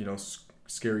of,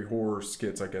 scary horror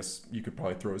skits. I guess you could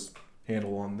probably throw his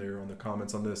handle on there on the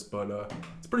comments on this, but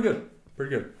it's pretty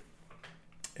good.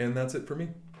 And that's it for me.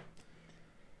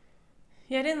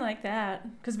 Yeah, I didn't like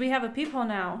that because we have a peephole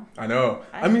now. I know.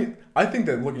 I mean, I think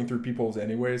that looking through peepholes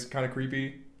anyway is kind of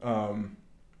creepy.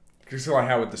 Because like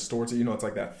how it distorts it, it's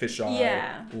like that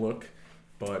fisheye look.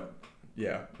 But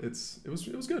yeah, it was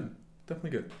good. Definitely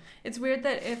good. It's weird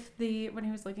that when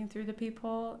he was looking through the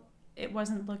peephole, it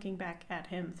wasn't looking back at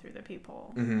him through the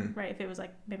peephole, right? If it was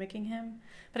like mimicking him,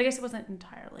 but I guess it wasn't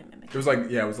entirely mimicking. It was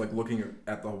like it was like looking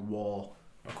at the wall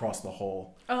across the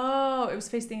hall. Oh, it was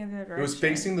facing in the direction. It was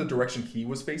facing the direction he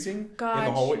was facing in the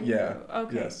Got hallway. you. Yeah.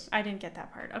 Okay. Yes. I didn't get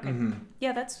that part. Okay. Mm-hmm.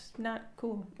 Yeah, that's not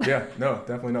cool. Yeah. No,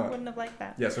 definitely not. Wouldn't have liked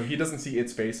that. Yeah. So he doesn't see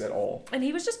its face at all. And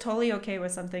he was just totally okay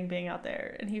with something being out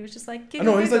there, and he was just like, I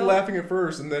know, he's like laughing at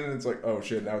first, and then it's like, oh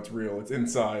shit, now it's real. It's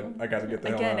inside. I got to get the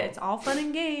hell out. Again, it's all fun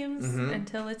and games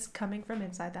until it's coming from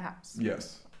inside the house.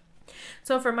 Yes.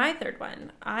 So for my third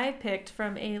one, I picked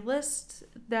from a list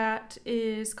that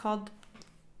is called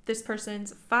this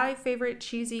person's 5 favorite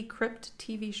cheesy Crypt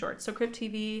TV shorts. So Crypt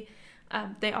TV,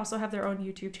 they also have their own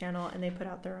YouTube channel, and they put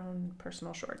out their own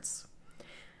personal shorts.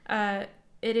 It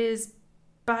is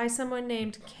by someone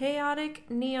named Chaotic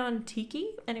Neon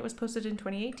Tiki, and it was posted in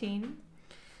 2018,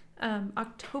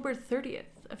 October 30th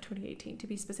of 2018 to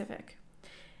be specific.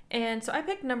 And so I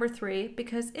picked number 3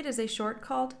 because it is a short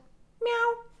called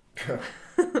Meow.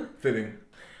 Fitting.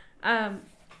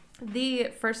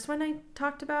 The first one I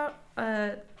talked about,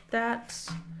 that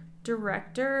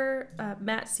director,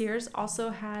 Matt Sears, also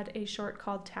had a short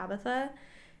called Tabitha,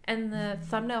 and the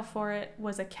thumbnail for it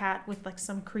was a cat with like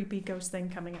some creepy ghost thing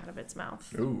coming out of its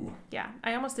mouth. Ooh. Yeah,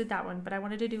 I almost did that one, but I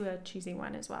wanted to do a cheesy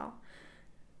one as well.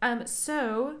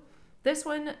 So this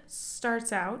one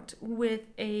starts out with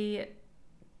a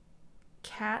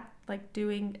cat like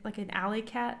doing like an alley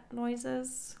cat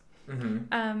noises.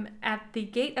 At the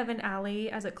gate of an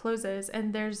alley as it closes,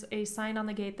 and there's a sign on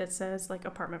the gate that says like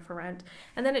apartment for rent,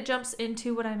 and then it jumps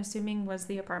into what I'm assuming was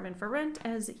the apartment for rent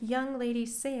as young lady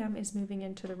Sam is moving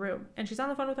into the room, and she's on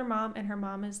the phone with her mom, and her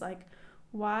mom is like,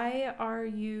 why are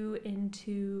you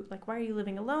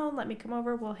living alone? Let me come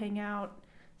over, we'll hang out,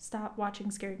 stop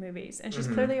watching scary movies. And she's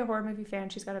clearly a horror movie fan.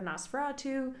 She's got a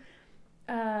Nosferatu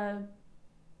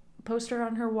poster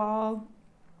on her wall.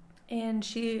 And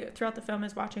she, throughout the film,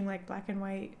 is watching, like, black and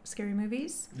white scary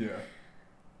movies. Yeah.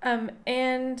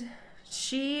 And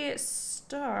she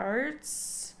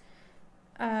starts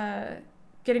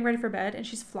getting ready for bed, and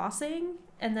she's flossing,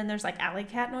 and then there's, like, alley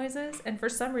cat noises, and for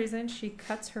some reason, she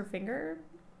cuts her finger.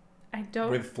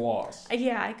 With floss.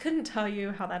 Yeah, I couldn't tell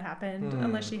you how that happened,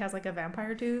 unless she has, like, a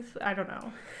vampire tooth. I don't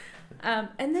know.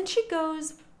 And then she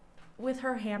goes with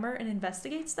her hammer and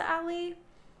investigates the alley.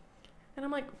 And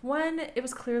I'm like, one, it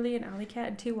was clearly an alley cat,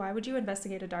 and two, why would you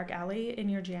investigate a dark alley in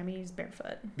your jammies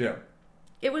barefoot? Yeah.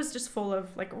 It was just full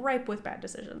of, like, ripe with bad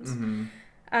decisions.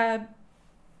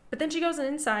 But then she goes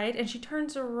inside, and she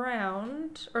turns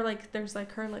around, or, like, there's,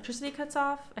 like, her electricity cuts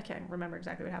off. I can't remember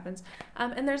exactly what happens.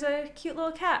 And there's a cute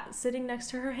little cat sitting next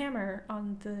to her hammer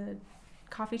on the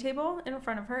coffee table in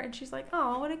front of her, and she's like,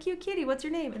 oh, what a cute kitty, what's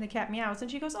your name? And the cat meows,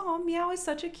 and she goes, oh, Meow is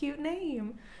such a cute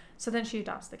name. So then she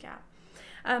adopts the cat.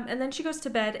 And then she goes to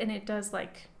bed, and it does,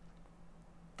 like,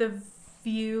 the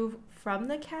view from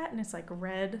the cat, and it's, like,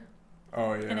 red.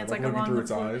 Oh, yeah. And it's, like, looking along through the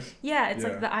its floor. eyes. Yeah, it's,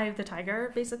 like, the eye of the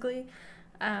tiger, basically.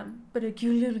 But a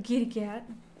cute little kitty cat.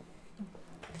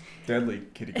 Deadly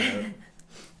kitty cat.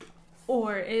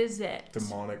 Or is it?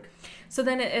 Demonic. So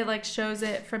then it, like, shows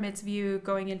it from its view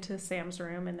going into Sam's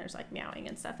room, and there's, like, meowing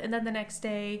and stuff. And then the next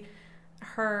day,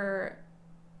 her,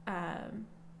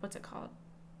 what's it called?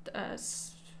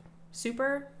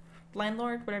 Super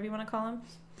landlord, whatever you want to call him,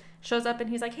 shows up, and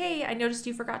he's like, hey, I noticed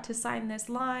you forgot to sign this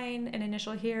line, an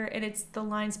initial here, and it's the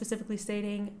line specifically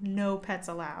stating no pets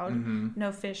allowed,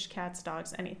 no fish, cats,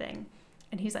 dogs, anything.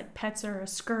 And he's like, pets are a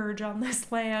scourge on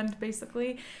this land,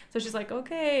 basically. So she's like,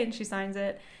 okay, and she signs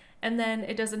it. And then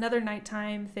it does another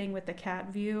nighttime thing with the cat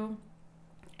view,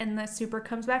 and the super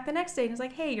comes back the next day and is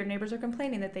like, hey, your neighbors are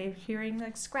complaining that they're hearing,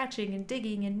 like, scratching and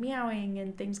digging and meowing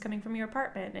and things coming from your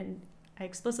apartment, and I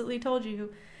explicitly told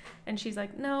you. And she's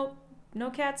like, no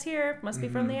cats here, must be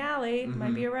from the alley,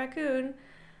 might be a raccoon.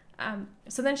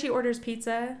 So then she orders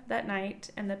pizza that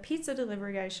night, and the pizza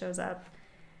delivery guy shows up,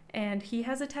 and he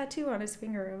has a tattoo on his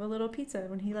finger of a little pizza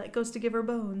when he, like, goes to give her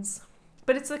bones.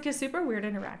 But it's, like, a super weird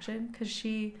interaction, because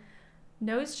she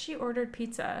knows she ordered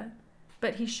pizza,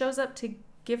 but he shows up to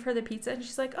give her the pizza, and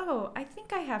she's like, oh, I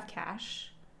think I have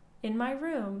cash in my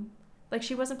room. Like,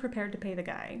 she wasn't prepared to pay the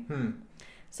guy.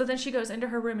 So then she goes into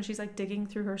her room, and she's, like, digging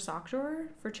through her sock drawer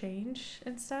for change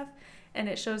and stuff. And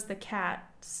it shows the cat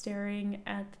staring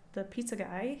at the pizza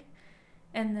guy.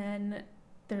 And then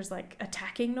there's, like,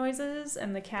 attacking noises,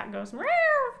 and the cat goes, meow.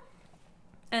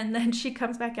 And then she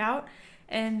comes back out,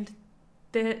 and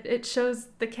it shows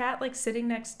the cat, like, sitting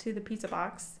next to the pizza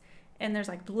box. And there's,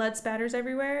 like, blood spatters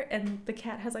everywhere. And the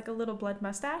cat has, like, a little blood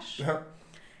mustache.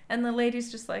 And the lady's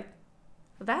just like,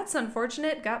 that's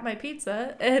unfortunate, got my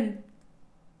pizza. And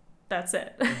that's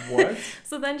it. What?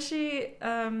 So then she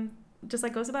just,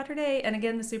 like, goes about her day, and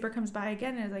again the super comes by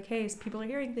again and is like, hey, people are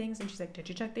hearing things, and she's like, did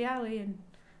you check the alley? And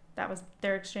that was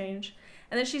their exchange.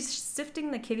 And then she's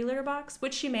sifting the kitty litter box,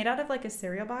 which she made out of, like, a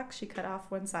cereal box. She cut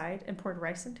off one side and poured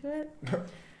rice into it.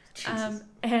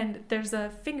 And there's a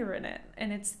finger in it,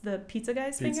 and it's the pizza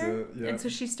guy's finger. Yeah. And so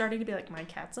she's starting to be like, my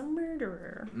cat's a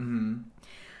murderer. And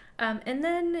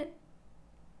then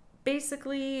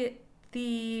basically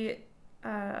the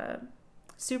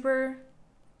super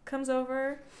comes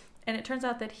over, and it turns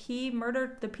out that he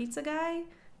murdered the pizza guy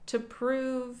to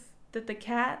prove that the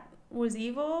cat was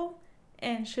evil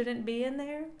and shouldn't be in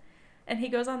there. And he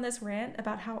goes on this rant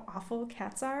about how awful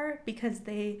cats are because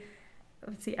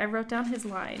let's see, I wrote down his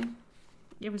line.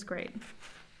 It was great.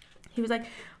 He was like,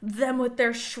 them with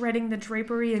their shredding the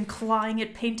drapery and clawing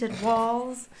at painted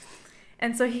walls.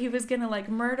 And so he was gonna, like,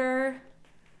 murder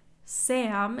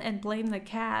Sam and blame the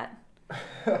cat.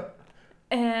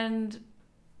 And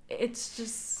it's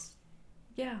just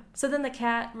Yeah. So then the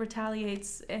cat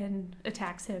retaliates and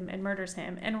attacks him and murders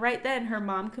him. And right then her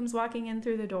mom comes walking in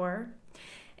through the door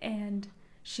and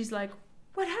she's like,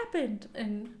 "What happened?"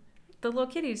 And the little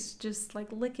kitty's just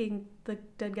like licking the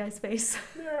dead guy's face.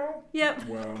 Meow. Yep.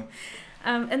 Wow.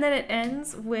 And then it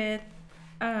ends with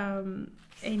a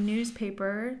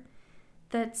newspaper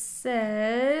that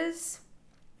says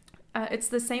it's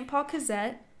the St. Paul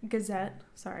Gazette,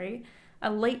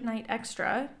 a late night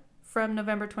extra from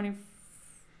November 20.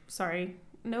 Sorry,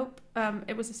 nope.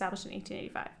 It was established in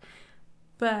 1885,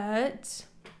 but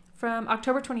from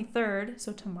October 23rd,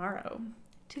 so tomorrow.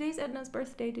 Today's Edna's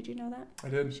birthday. Did you know that? I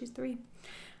did. She's 3.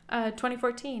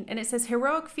 2014, and it says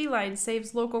heroic feline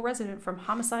saves local resident from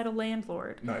homicidal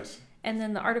landlord. Nice. And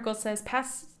then the article says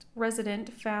past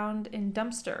resident found in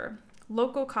dumpster.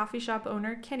 Local coffee shop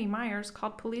owner Kenny Myers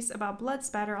called police about blood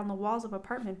spatter on the walls of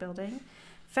apartment building.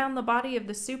 Found the body of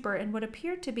the super and what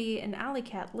appeared to be an alley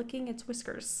cat licking its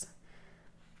whiskers.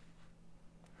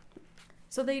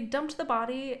 So they dumped the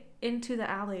body into the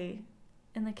alley,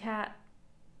 and the cat,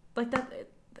 like that.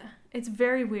 It's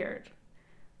very weird.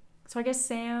 So I guess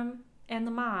Sam and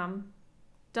the mom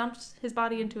dumped his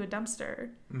body into a dumpster.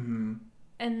 Mm-hmm.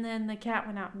 And then the cat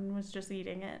went out and was just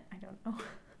eating it. I don't know.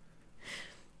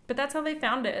 But that's how they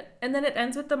found it. And then it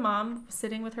ends with the mom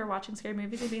sitting with her watching scary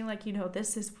movies and being like,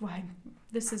 this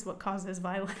is what causes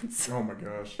violence. Oh my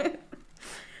gosh.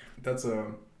 That's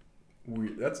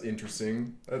weird. That's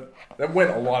interesting. That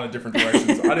went a lot of different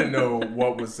directions. I didn't know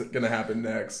what was going to happen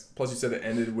next. Plus you said it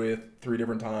ended with 3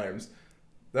 different times.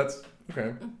 That's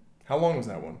okay. How long was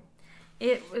that one?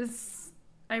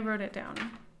 I wrote it down.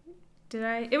 Did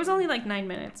I? It was only like 9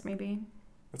 minutes, maybe.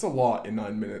 That's a lot in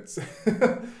 9 minutes.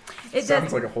 It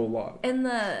sounds like a whole lot. And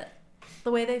the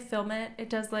way they film it,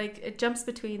 it jumps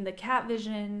between the cat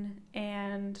vision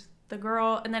and the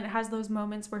girl, and then it has those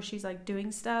moments where she's like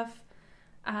doing stuff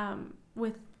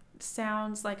with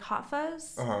sounds like Hot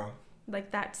Fuzz. Uh-huh.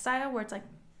 Like that style where it's like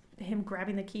him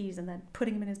grabbing the keys and then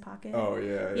putting them in his pocket. Oh,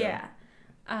 yeah. Yeah.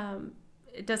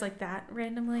 It does like that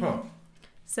randomly. Huh.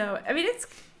 So, I mean,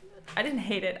 I didn't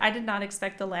hate it. I did not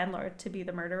expect the landlord to be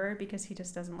the murderer because he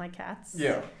just doesn't like cats.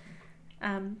 Yeah.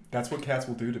 That's what cats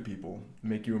will do to people.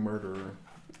 Make you a murderer,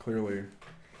 clearly.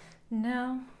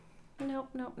 No.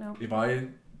 Nope. If I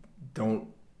don't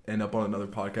end up on another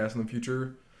podcast in the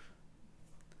future,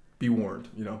 be warned,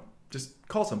 Just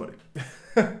call somebody.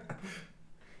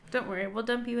 Don't worry, we'll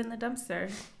dump you in the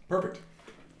dumpster. Perfect.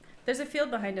 There's a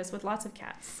field behind us with lots of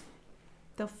cats.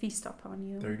 They'll feast upon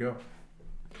you. There you go.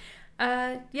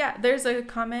 Yeah, there's a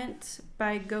comment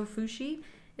by GoFushi.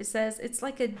 It says, "It's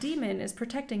like a demon is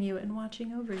protecting you and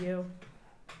watching over you."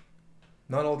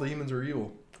 Not all demons are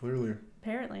evil, clearly.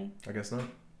 Apparently. I guess not.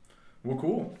 Well,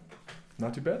 cool.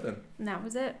 Not too bad then. And that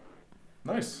was it.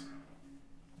 Nice.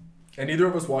 And neither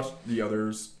of us watched the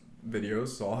others' videos,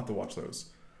 so I'll have to watch those.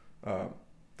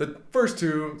 The first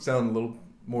 2 sound a little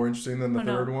more interesting than the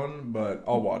third one, but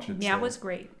I'll watch it. Yeah, it was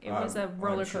great. It was a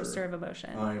roller coaster of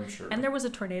emotion. I am sure. And there was a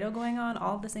tornado going on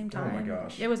all at the same time. Oh my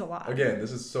gosh. It was a lot. Again,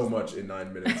 this is so much in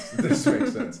 9 minutes. This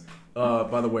makes sense.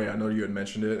 By the way, I know you had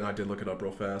mentioned it, and I did look it up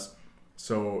real fast.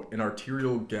 So an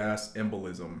arterial gas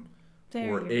embolism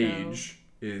or age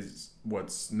is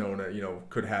what's known as,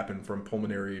 could happen from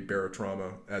pulmonary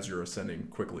barotrauma as you're ascending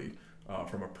quickly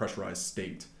from a pressurized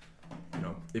state.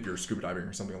 If you're scuba diving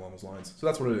or something along those lines. So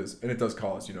that's what it is. And it does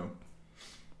cause, you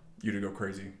to go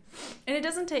crazy. And it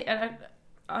doesn't take,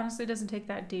 honestly, it doesn't take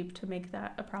that deep to make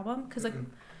that a problem. Because,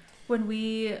 when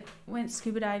we went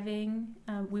scuba diving,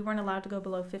 we weren't allowed to go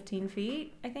below 15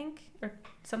 feet, I think, or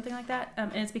something like that.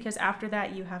 And it's because after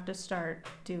that, you have to start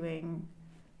doing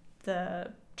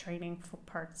the training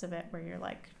parts of it where you're,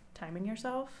 like, timing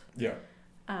yourself. Yeah.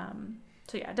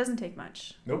 So, yeah, it doesn't take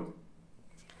much. Nope.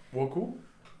 Well, cool.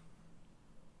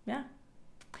 Yeah,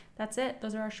 that's it.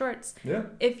 Those are our shorts. Yeah.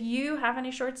 If you have any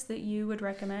shorts that you would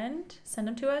recommend, send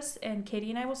them to us, and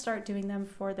Katie and I will start doing them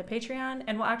for the Patreon,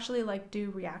 and we'll actually do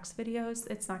reacts videos.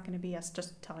 It's not going to be us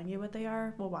just telling you what they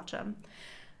are. We'll watch them.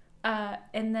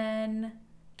 And then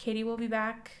Katie will be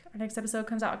back. Our next episode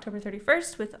comes out October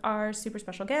 31st with our super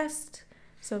special guest.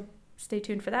 So stay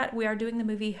tuned for that. We are doing the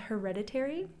movie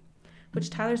Hereditary,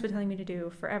 which Tyler's been telling me to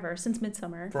do forever, since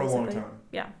Midsommar. For a long time.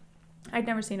 Yeah. I'd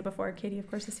never seen it before. Katie, of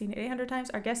course, has seen it 800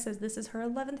 times. Our guest says this is her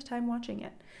 11th time watching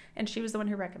it, and she was the one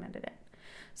who recommended it.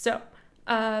 So,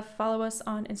 follow us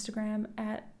on Instagram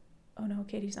at, oh no,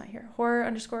 Katie's not here,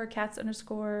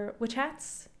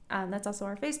 horror_cats_witchhats. That's also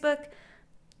our Facebook.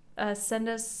 Send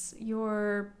us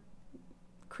your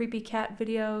creepy cat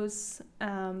videos,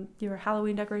 your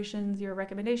Halloween decorations, your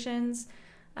recommendations.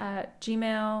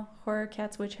 Gmail,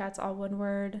 horrorcatswitchhats, all one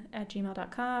word,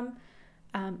 @gmail.com.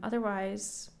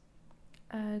 Otherwise,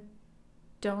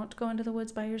 don't go into the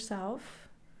woods by yourself.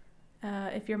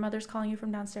 If your mother's calling you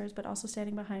from downstairs but also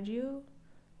standing behind you,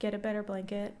 get a better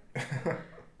blanket.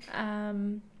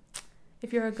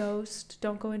 If you're a ghost,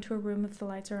 don't go into a room if the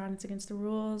lights are on. It's against the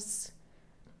rules.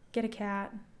 Get a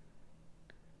cat.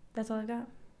 That's all I've got.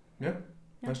 Yeah.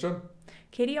 Nice job.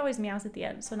 Katie always meows at the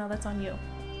end, so now that's on you.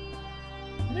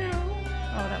 Meow.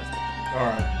 Oh, that was good. All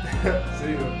right.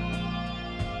 See you.